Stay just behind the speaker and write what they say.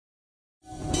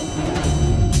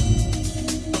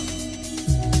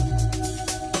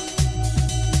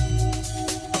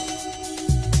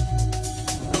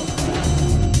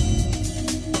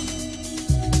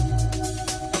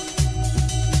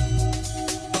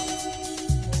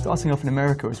Starting off in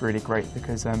America was really great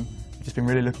because we've just been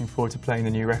really looking forward to playing the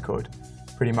new record.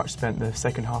 Pretty much spent the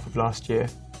second half of last year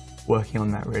working on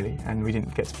that really, and we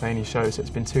didn't get to play any shows, so it's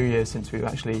been 2 years since we've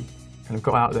actually kind of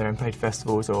got out there and played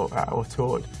festivals or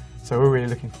toured. So we're really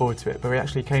looking forward to it, but we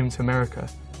actually came to America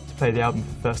to play the album for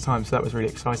the first time, so that was really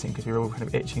exciting because we were all kind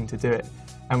of itching to do it.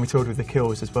 And we toured with The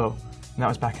Kills as well, and that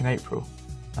was back in April.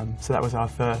 So that was our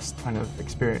first kind of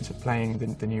experience of playing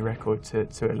the new record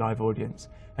to a live audience.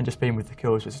 And just being with The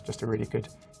Kills was just a really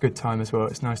good time as well.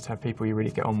 It's nice to have people you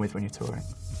really get on with when you're touring.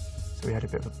 So we had a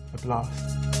bit of a blast.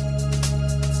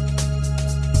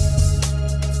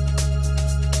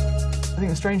 I think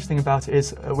the strange thing about it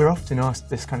is we're often asked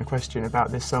this kind of question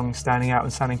about this song standing out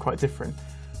and sounding quite different.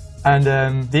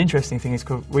 And the interesting thing is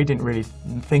we didn't really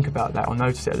think about that or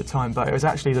notice it at the time, but it was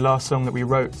actually the last song that we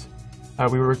wrote.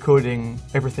 We were recording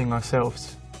everything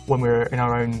ourselves when we were in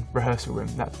our own rehearsal room.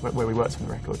 That's where we worked on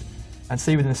the record. And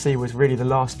Sea Within the Sea was really the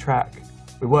last track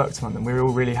we worked on, and we were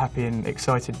all really happy and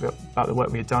excited about the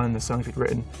work we had done and the songs we'd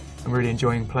written, and really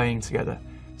enjoying playing together.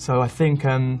 So I think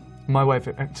my way of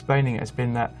explaining it has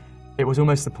been that it was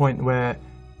almost the point where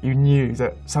you knew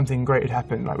that something great had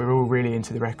happened. Like we were all really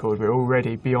into the record, we were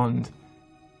already beyond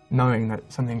knowing that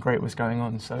something great was going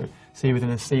on. So Sea Within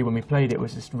the Sea, when we played it,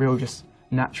 was just real, just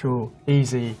natural,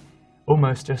 easy,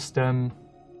 almost just, I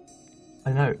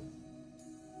don't know,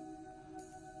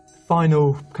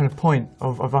 final kind of point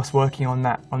of us working on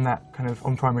that kind of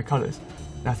on Primary Colours.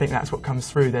 And I think that's what comes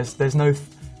through. There's no,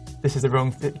 this is the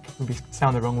wrong, it can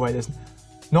sound the wrong way, there's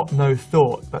not no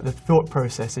thought, but the thought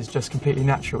process is just completely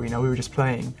natural. You know, we were just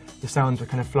playing, the sounds were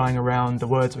kind of flying around, the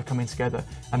words were coming together,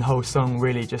 and the whole song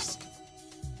really just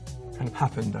kind of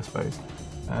happened, I suppose.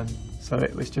 So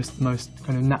it was just the most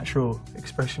kind of natural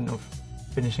expression of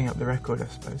finishing up the record, I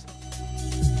suppose.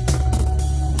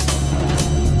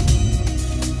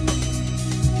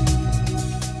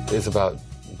 It's about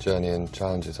journey and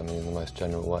challenges, I mean, in the most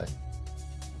general way.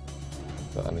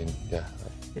 But I mean, yeah.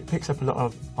 It picks up a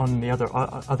lot on the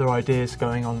other ideas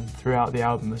going on throughout the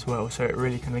album as well, so it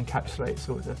really kind of encapsulates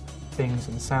all the things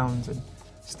and sounds and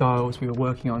styles we were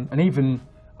working on. And even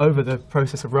over the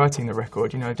process of writing the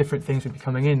record, you know, different things would be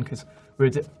coming in because we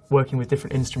were working with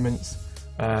different instruments,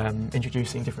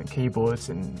 introducing different keyboards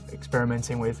and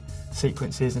experimenting with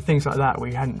sequences and things like that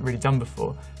we hadn't really done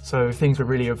before. So things were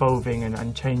really evolving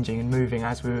and changing and moving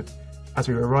as we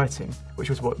were writing, which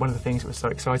was one of the things that was so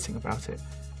exciting about it.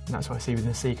 And that's why Sea Within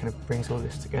the Sea kind of brings all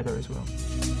this together as well.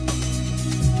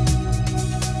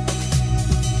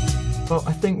 Well,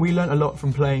 I think we learnt a lot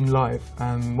from playing live.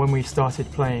 When we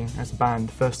started playing as a band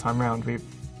the first time round,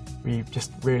 we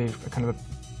just really kind of a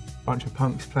bunch of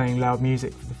punks playing loud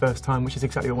music for the first time, which is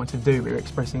exactly what we wanted to do. We were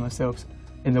expressing ourselves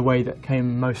in the way that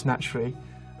came most naturally,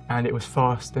 and it was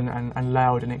fast and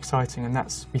loud and exciting,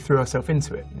 and we threw ourselves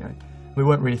into it. You know, we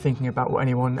weren't really thinking about what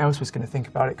anyone else was going to think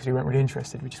about it because we weren't really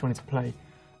interested. We just wanted to play.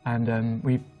 And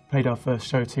we played our first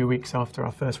show 2 weeks after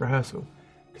our first rehearsal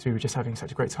because we were just having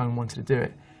such a great time and wanted to do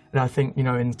it. And I think, you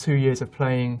know, in 2 years of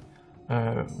playing,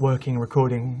 working,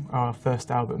 recording our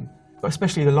first album, but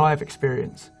especially the live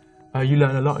experience, you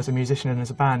learn a lot as a musician, and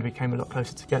as a band we came a lot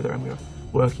closer together and we were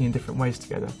working in different ways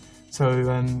together.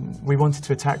 So we wanted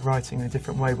to attack writing in a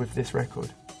different way with this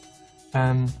record.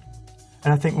 And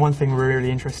I think one thing we're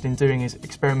really interested in doing is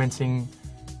experimenting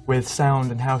with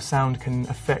sound and how sound can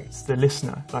affect the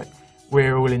listener. Like,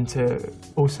 we're all into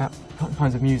all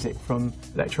kinds of music, from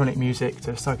electronic music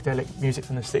to psychedelic music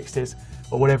from the 60s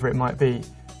or whatever it might be,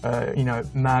 you know,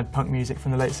 mad punk music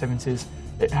from the late 70s.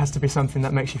 It has to be something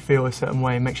that makes you feel a certain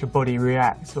way, makes your body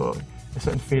react, or a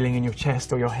certain feeling in your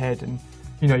chest or your head, and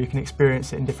you know, you can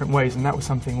experience it in different ways, and that was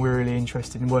something we were really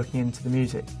interested in working into the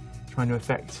music, trying to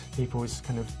affect people's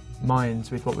kind of minds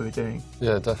with what we were doing.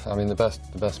 Yeah, definitely. I mean, the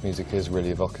best music is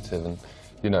really evocative, and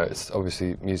you know, it's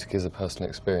obviously music is a personal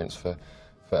experience for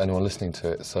anyone listening to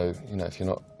it. So you know, if you're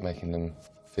not making them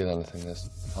feel anything, there's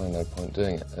kind of no point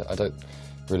doing it. I don't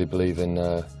really believe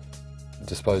in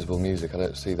disposable music. I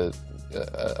don't see that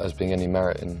as being any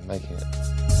merit in making it.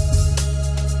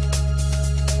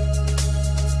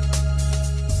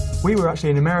 We were actually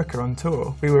in America on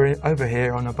tour. We were over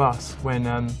here on a bus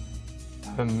when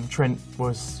Trent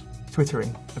was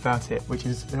twittering about it, which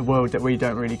is a world that we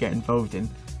don't really get involved in,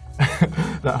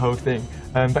 that whole thing.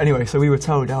 But anyway, so we were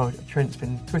told, oh, Trent's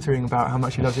been twittering about how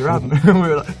much he loves your album. We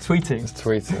were like, tweeting. It's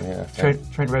tweeting, yeah.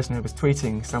 Trent Reznor was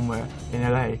tweeting somewhere in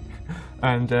LA,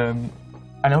 and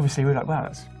obviously we were like,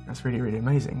 wow, that's really, really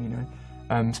amazing, you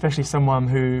know. Especially someone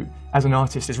who, as an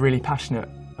artist, is really passionate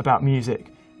about music,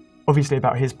 obviously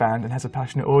about his band, and has a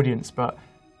passionate audience, but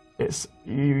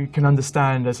you can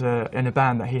understand in a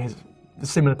band that he has a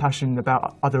similar passion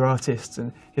about other artists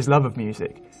and his love of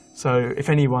music. So if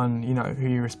anyone, you know, who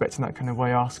you respect in that kind of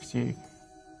way asks you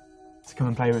to come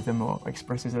and play with them or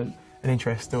expresses an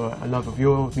interest or a love of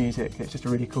your music, it's just a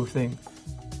really cool thing.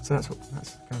 So that's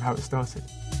kind of how it started.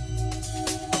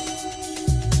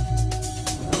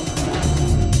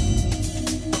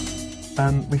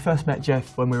 We first met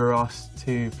Jeff when we were asked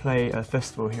to play a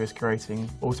festival he was curating,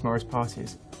 All Tomorrow's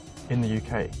Parties, in the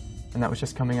UK. And that was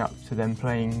just coming up to them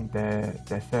playing their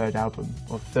third album,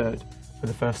 or third, for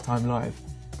the first time live.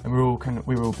 And we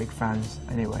were all big fans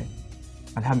anyway,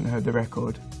 and hadn't heard the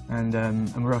record. And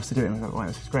we were asked to do it, and we were like, wow,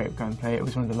 this is great, we'll go and play it. It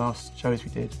was one of the last shows we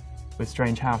did with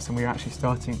Strange House, and we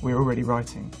were already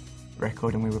writing the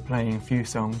record, and we were playing a few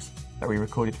songs that we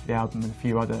recorded for the album and a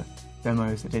few other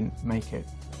demos that didn't make it.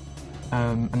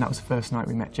 And that was the first night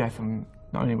we met Jeff, and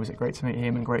not only was it great to meet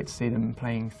him and great to see them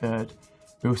playing third,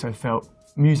 we also felt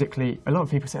musically, a lot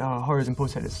of people say, oh, Horrors and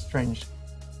Portishead is a strange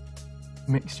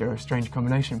mixture, a strange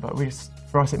combination, but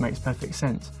for us it makes perfect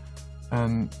sense.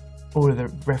 All of the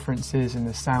references and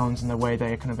the sounds and the way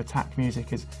they kind of attack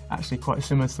music is actually quite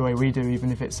similar to the way we do, even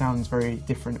if it sounds very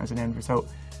different as an end result.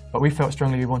 But we felt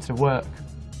strongly we wanted to work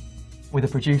with a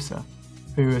producer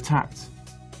who attacked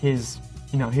his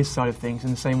side of things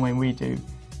in the same way we do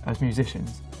as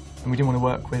musicians. And we didn't want to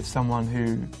work with someone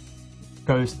who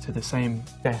goes to the same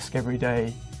desk every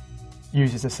day,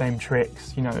 uses the same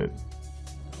tricks, he knows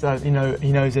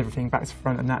everything back to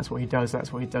front, and that's what he does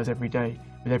every day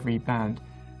with every band.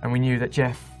 And we knew that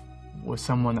Jeff was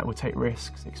someone that would take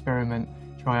risks, experiment,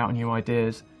 try out new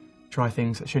ideas, try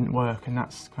things that shouldn't work, and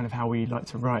that's kind of how we like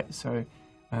to write. So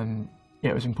yeah,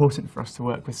 it was important for us to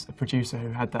work with a producer who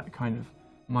had that kind of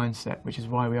mindset, which is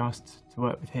why we asked to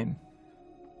work with him.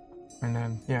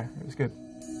 And yeah, it was good.